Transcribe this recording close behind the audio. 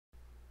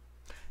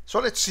So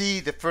let's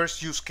see the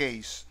first use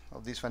case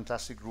of these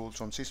fantastic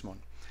rules on Sysmon.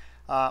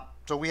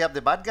 So we have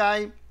the bad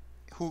guy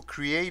who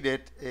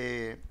created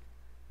an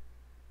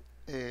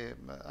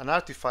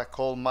artifact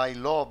called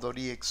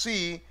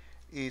mylove.exe.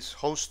 Is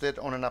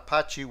hosted on an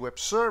Apache web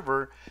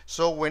server.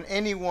 So when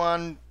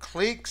anyone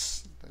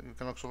clicks, you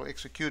can also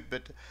execute,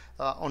 but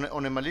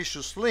on a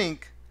malicious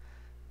link,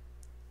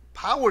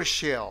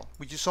 PowerShell,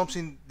 which is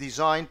something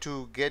designed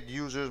to get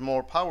users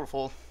more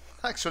powerful,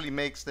 actually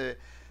makes the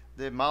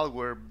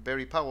malware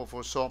very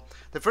powerful. So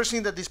the first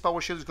thing that this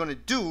PowerShell is going to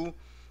do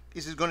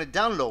is it's going to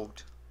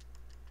download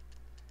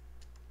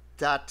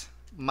that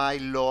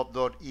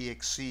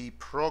mylove.exe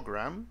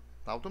program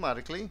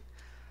automatically.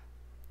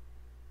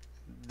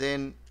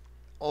 Then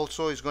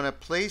also is going to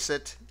place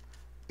it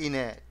in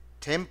a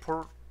temp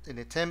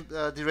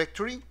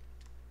directory,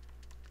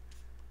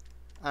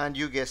 and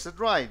you guessed it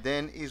right,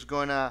 then is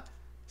going to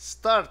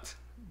start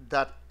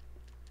that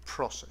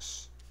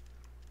process.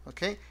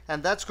 Okay,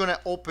 and that's going to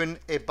open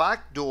a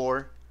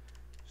backdoor.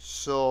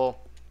 So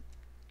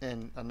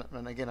and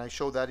again, I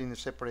showed that in a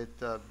separate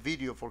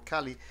video for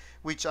Kali,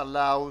 which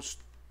allows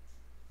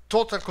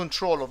total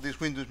control of this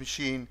Windows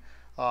machine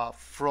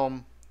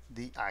from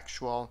the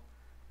actual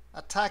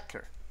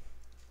attacker.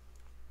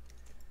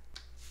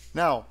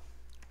 Now,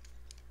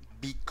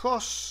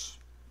 because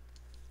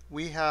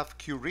we have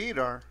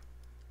Curator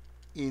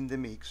in the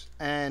mix,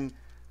 and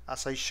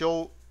as I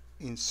show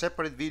in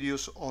separate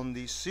videos on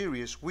this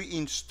series, we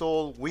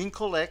install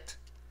WinCollect.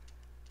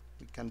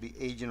 It can be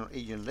agent or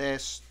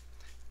agentless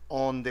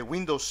on the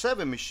Windows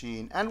 7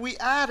 machine, and we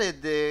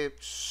added the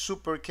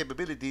super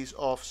capabilities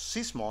of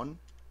Sysmon.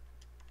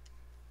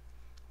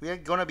 We are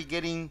going to be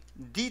getting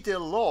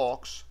detailed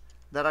logs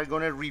that are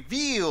going to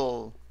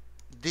reveal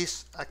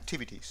these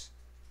activities,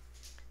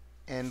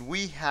 and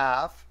we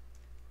have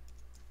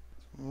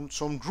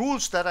some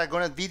rules that are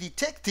going to be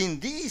detecting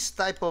these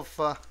type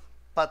of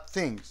bad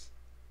things.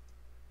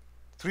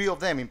 3 of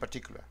them in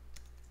particular.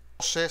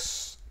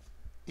 Process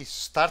is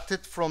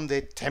started from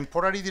the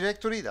temporary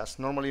directory. That's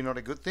normally not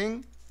a good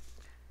thing.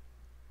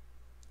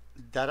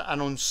 That an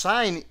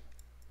unsigned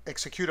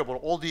executable,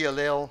 all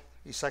DLL,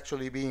 is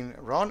actually being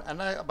run.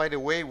 And by the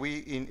way, we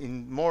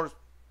in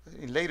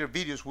later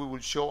videos we will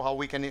show how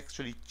we can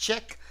actually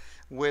check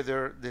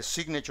whether the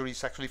signature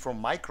is actually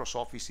from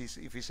Microsoft,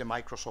 if it's a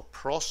Microsoft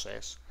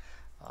process.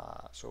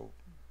 So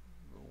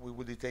we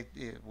will detect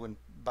when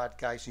bad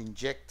guys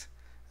inject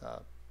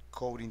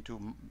code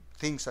into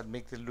things that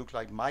make it look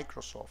like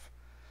Microsoft.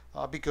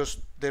 Because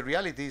the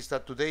reality is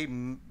that today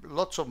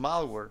lots of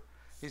malware,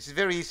 it's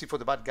very easy for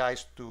the bad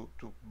guys to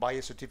buy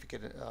a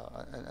certificate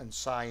and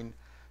sign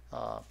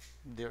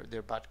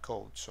their bad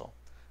code. So,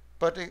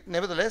 but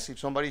nevertheless, if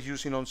somebody is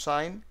using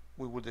unsigned,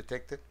 we will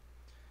detect it.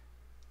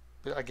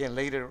 But again,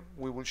 later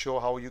we will show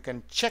how you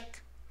can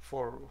check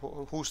for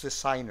who's the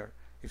signer.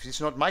 If it's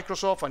not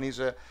Microsoft and is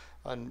an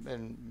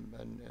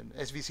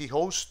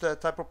svchost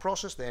type of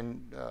process,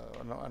 then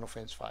an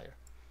offense fire.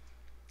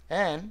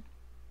 And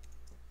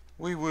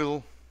we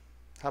will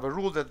have a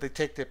rule that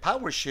detect a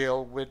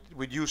PowerShell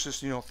with uses,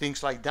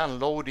 things like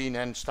downloading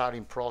and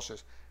starting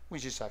process,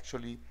 which is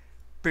actually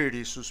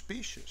pretty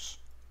suspicious.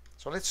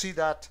 So let's see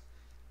that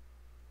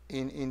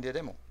in the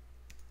demo.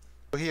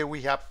 Here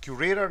we have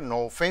Curator,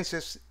 no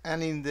offenses,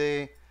 and in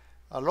the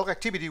log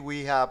activity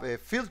we have a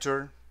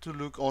filter to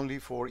look only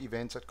for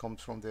events that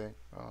comes from the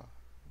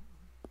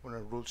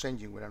rules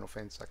engine where an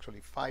offense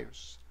actually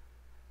fires.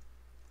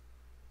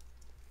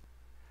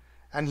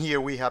 And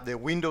here we have the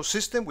Windows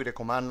system with a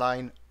command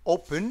line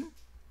open,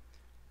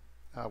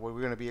 where we're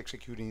going to be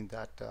executing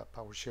that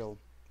PowerShell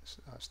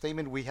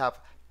statement. We have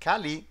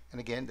Kali,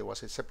 and again there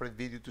was a separate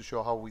video to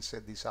show how we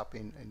set this up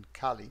in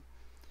Kali.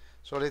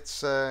 So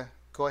let's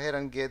go ahead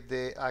and get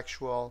the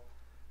actual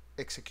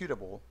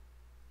executable,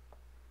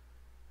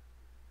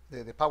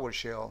 the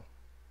PowerShell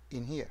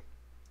in here.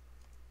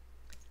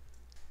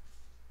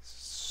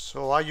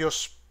 So I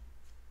just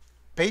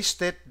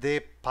pasted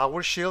the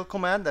PowerShell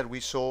command that we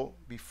saw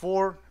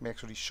before. Let me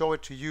actually show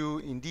it to you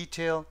in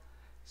detail.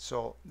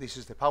 So this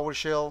is the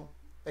PowerShell,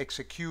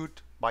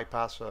 execute,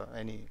 bypass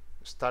any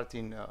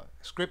starting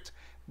script.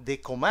 The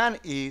command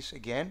is,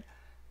 again,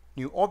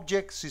 new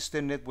object,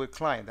 system network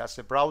client. That's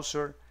the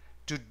browser,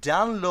 to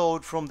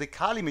download from the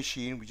Kali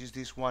machine, which is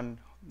this one,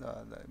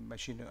 the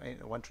machine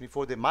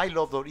 124, the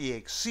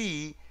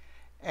mylove.exe,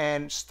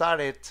 and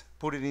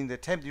put it in the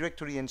temp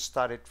directory and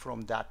start it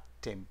from that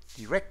temp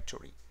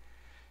directory.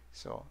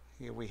 So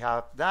here we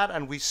have that,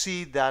 and we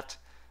see that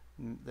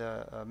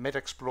the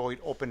Metaxploit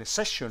opened a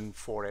session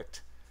for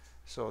it.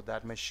 So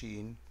that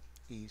machine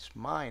is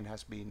mine,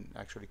 has been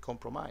actually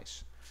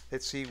compromised.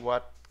 Let's see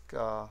what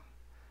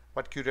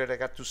Curator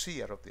got to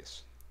see out of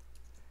this.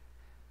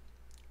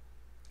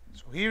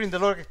 So here in the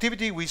log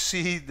activity we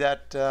see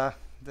that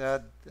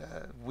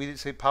we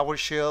say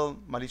PowerShell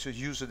malicious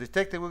user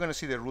detected. We're going to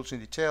see the rules in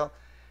detail.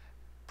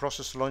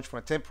 Process launched from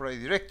a temporary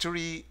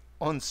directory,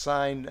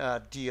 unsigned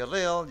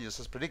DLL, just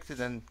as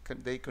predicted, and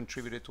they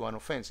contributed to an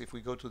offense. If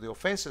we go to the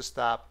offenses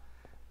tab,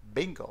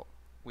 bingo,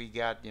 we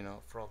got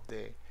from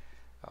the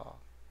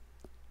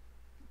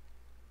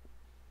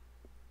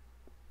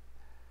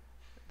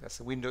That's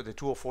the window. The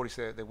 204 is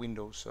the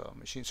Windows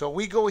machine. So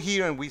we go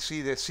here and we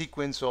see the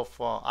sequence of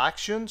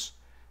actions.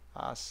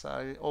 As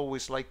I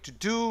always like to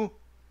do,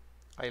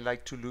 I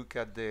like to look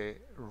at the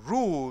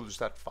rules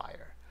that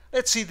fire.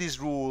 Let's see these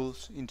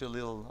rules into a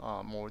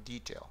little more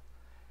detail.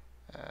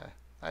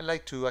 I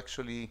like to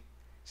actually,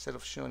 instead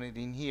of showing it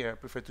in here, I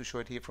prefer to show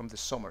it here from the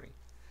summary.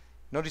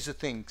 Notice the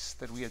things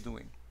that we are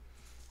doing.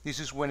 This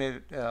is when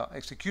an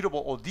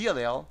executable or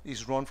DLL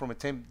is run from a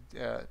temp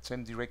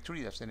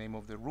directory. That's the name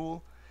of the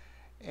rule.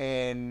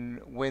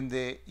 And when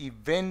the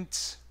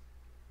events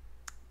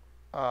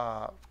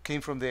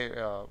came from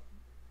the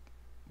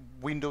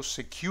Windows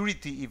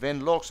security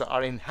event logs that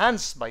are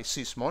enhanced by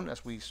Sysmon,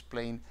 as we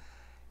explained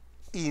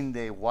in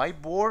the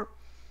whiteboard.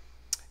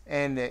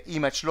 And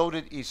image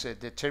loaded is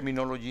the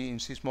terminology in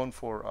Sysmon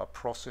for a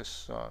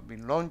process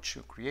being launched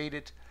or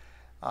created.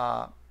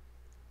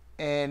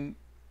 And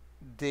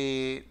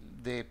the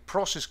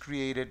process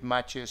created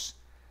matches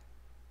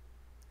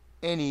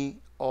any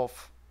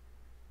of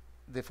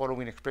the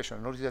following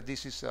expression. Notice that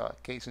this is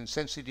case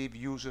insensitive.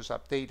 Users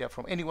have data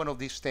from any one of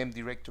these temp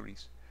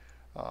directories,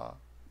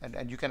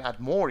 and you can add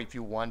more if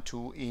you want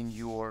to in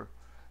your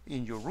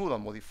rule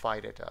and modify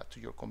it to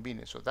your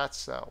convenience. So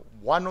that's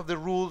one of the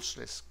rules.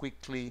 Let's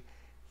quickly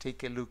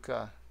take a look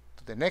to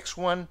the next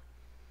one.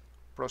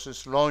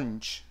 Process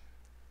launch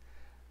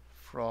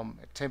from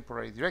a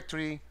temporary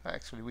directory.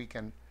 Actually, we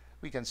can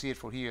see it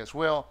for here as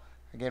well.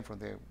 Again, from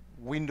the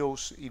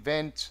Windows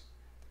event,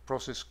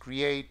 process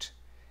create,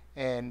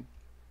 and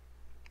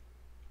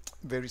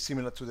very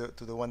similar to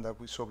the one that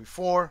we saw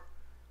before.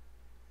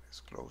 Let's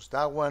close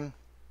that one,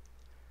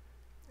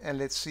 and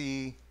let's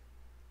see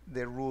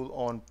the rule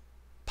on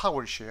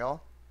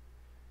PowerShell.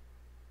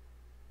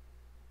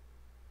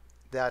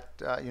 That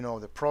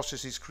the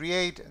process is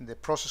create, and the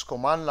process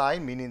command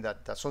line, meaning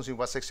that something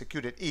was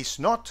executed, is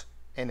not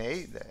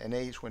NA. The NA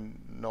is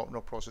when no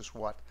process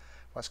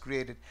was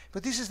created.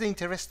 But this is the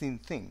interesting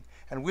thing,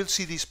 and we'll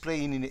see this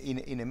playing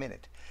in a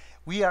minute.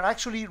 We are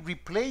actually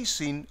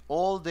replacing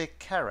all the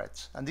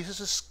carets, and this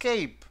is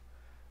escape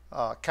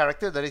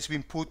character that has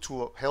been put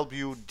to help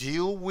you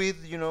deal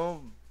with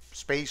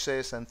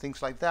spaces and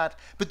things like that.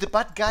 But the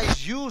bad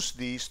guys use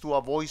these to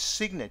avoid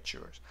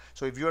signatures.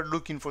 So if you are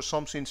looking for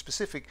something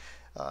specific,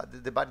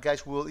 the bad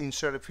guys will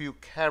insert a few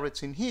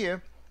carets in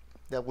here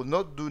that will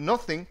not do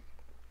nothing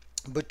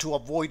but to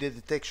avoid the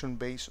detection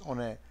based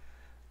on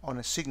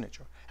a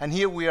signature. And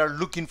here we are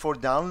looking for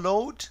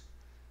download,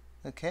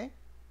 okay?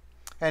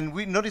 And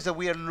we notice that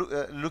we are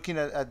looking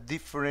at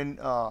different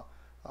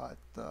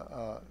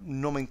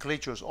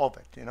nomenclatures of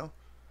it,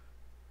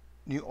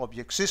 New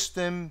object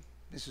system.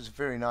 This is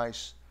very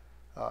nice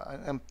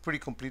and pretty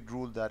complete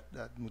rule that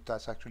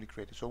Mutaz actually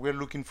created. So we're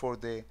looking for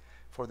the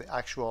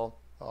actual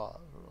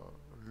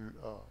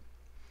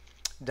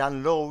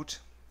download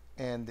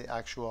and the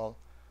actual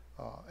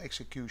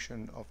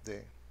execution of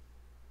the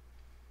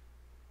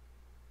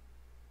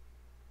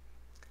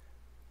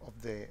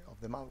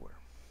malware.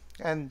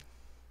 And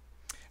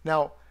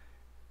now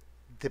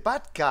the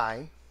bad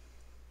guy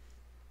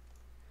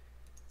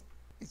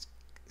is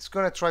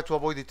going to try to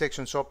avoid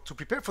detection. So to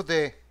prepare for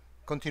the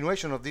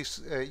continuation of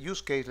this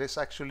use case, let's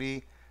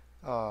actually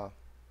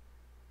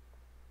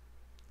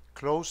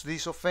close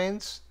this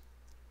offense,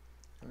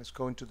 and let's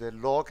go into the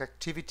log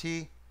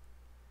activity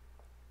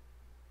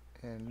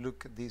and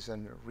look at this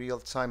in real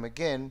time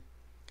again.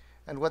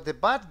 And what the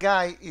bad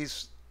guy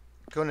is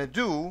going to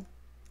do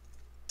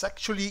is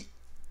actually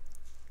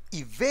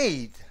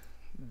evade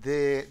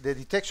the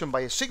detection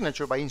by a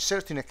signature by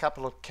inserting a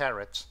couple of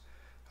carets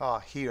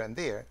here and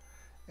there.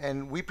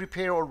 And we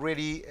prepare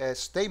already a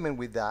statement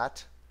with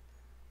that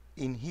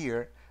in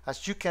here.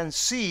 As you can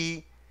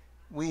see,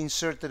 we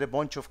inserted a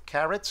bunch of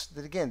carets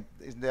that, again,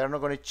 they are not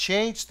going to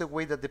change the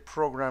way that the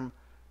program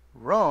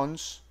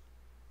runs,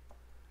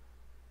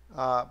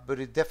 but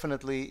it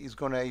definitely is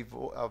going to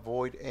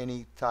avoid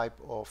any type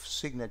of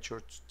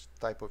signature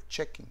type of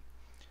checking.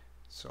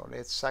 So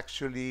let's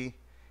actually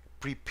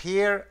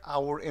prepare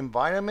our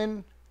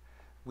environment.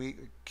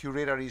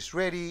 Curator is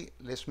ready.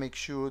 Let's make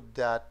sure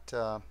that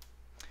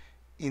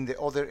in the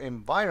other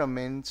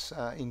environments,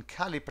 in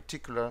Kali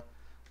particular,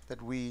 that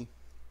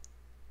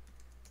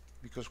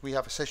because we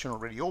have a session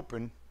already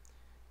open,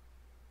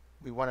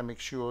 we want to make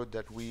sure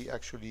that we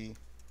actually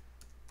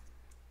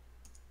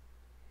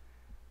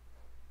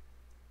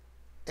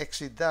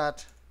exit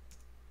that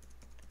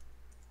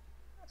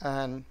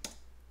and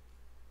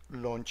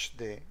launch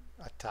the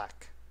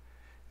attack.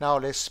 Now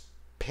let's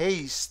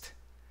paste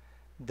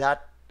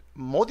that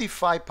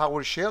modified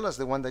PowerShell as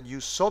the one that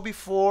you saw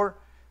before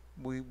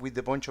with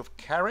a bunch of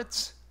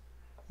carets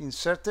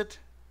inserted.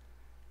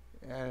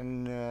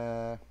 And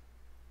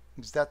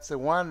is that the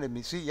one? Let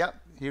me see. Yeah,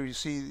 here you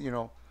see,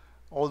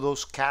 all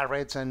those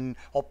carets and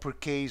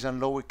uppercase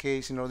and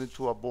lowercase in order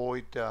to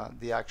avoid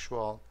the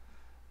actual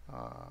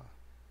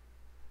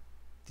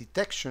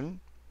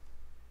detection.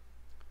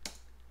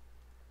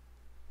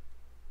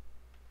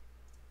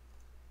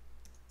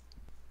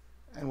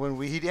 And when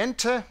we hit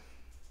enter,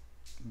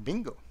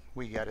 bingo,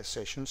 we got a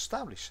session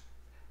established.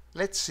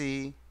 Let's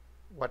see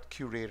what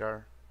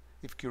curator,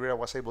 if curator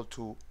was able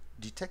to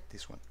detect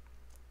this one.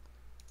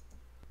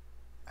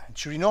 And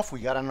sure enough,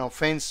 we got an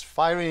offense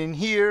firing in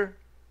here.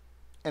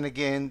 And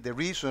again, the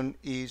reason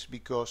is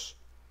because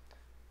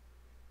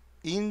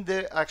in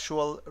the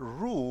actual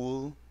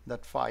rule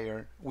that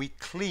fire, we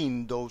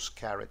clean those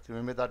characters.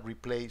 Remember that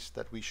replace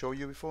that we showed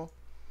you before?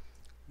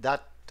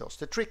 That does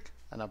the trick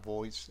and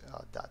avoids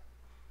that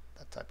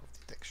type of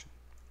detection.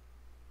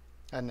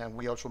 And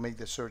we also make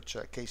the search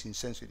case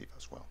insensitive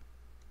as well.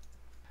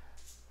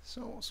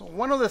 So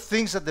one of the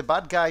things that the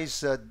bad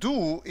guys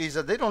do is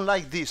that they don't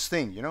like this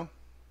thing, you know,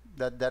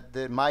 that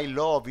the my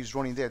love is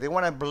running there. They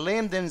want to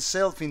blend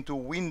themselves into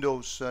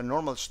Windows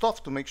normal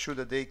stuff to make sure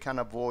that they can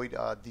avoid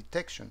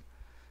detection.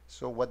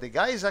 So what the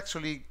guy is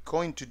actually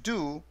going to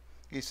do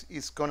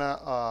is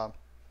gonna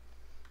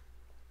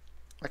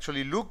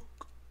actually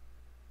look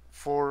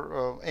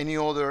for any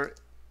other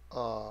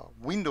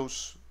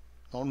Windows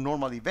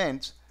normal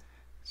events.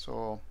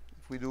 So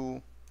if we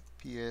do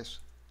ps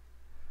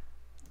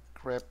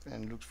grep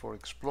and look for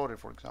Explorer,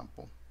 for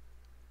example,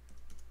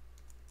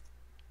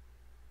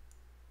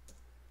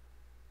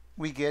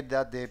 we get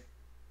that the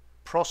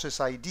process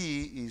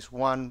ID is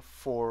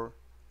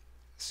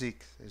 1460.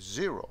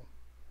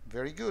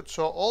 Very good.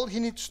 So all he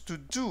needs to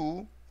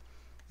do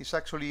is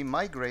actually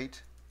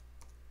migrate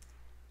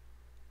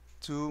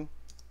to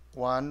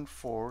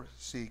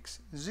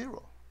 1460.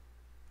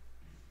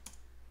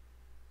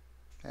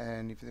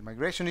 And if the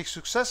migration is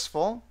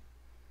successful,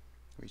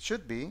 which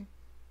should be,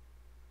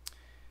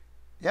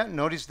 yeah,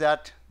 notice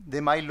that the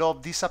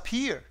mylove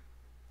disappear,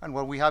 and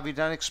what we have is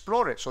an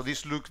Explorer. So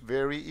this looks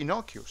very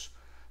innocuous.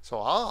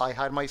 So I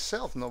hide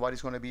myself.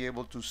 Nobody's going to be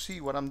able to see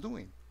what I'm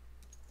doing.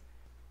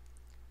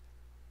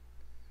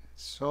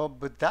 So,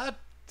 but that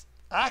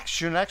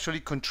action actually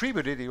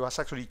contributed. It was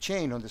actually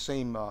chained on the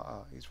same.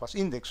 It was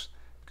indexed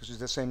because it's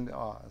the same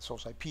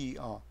source IP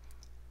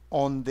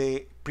on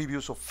the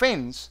previous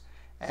offense,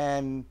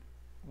 and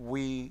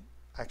we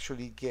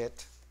actually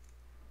get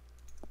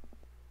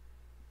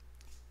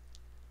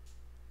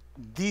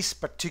this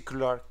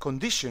particular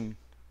condition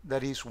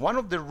that is one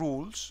of the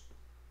rules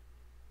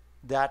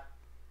that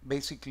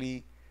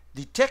basically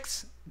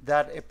detects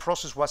that a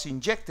process was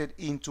injected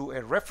into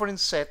a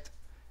reference set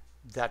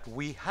that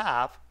we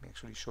have. Let me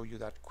actually show you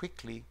that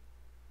quickly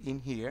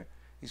in here.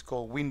 It's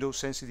called Windows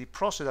sensitive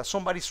process, that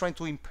somebody's trying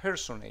to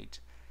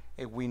impersonate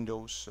a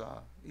Windows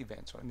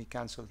event. So let me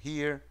cancel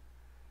here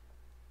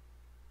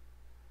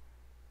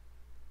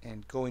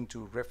and go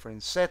into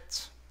reference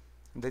set.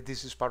 That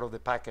this is part of the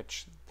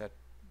package that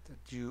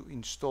you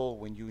install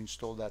when you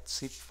install that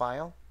zip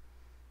file.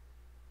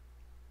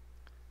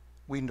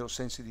 Windows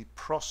sensitive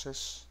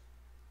process,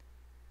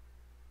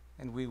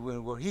 and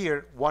when we're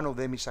here, one of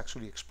them is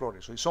actually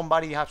Explorer. So if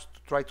somebody has to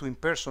try to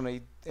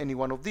impersonate any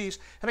one of these,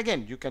 and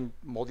again, you can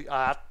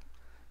add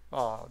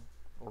or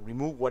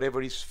remove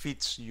whatever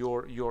fits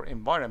your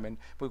environment.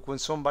 But when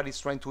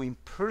somebody's trying to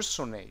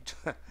impersonate,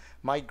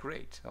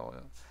 migrate,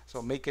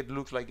 so make it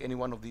look like any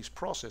one of these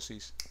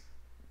processes,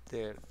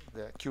 the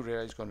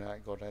curator is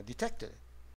gonna detect it.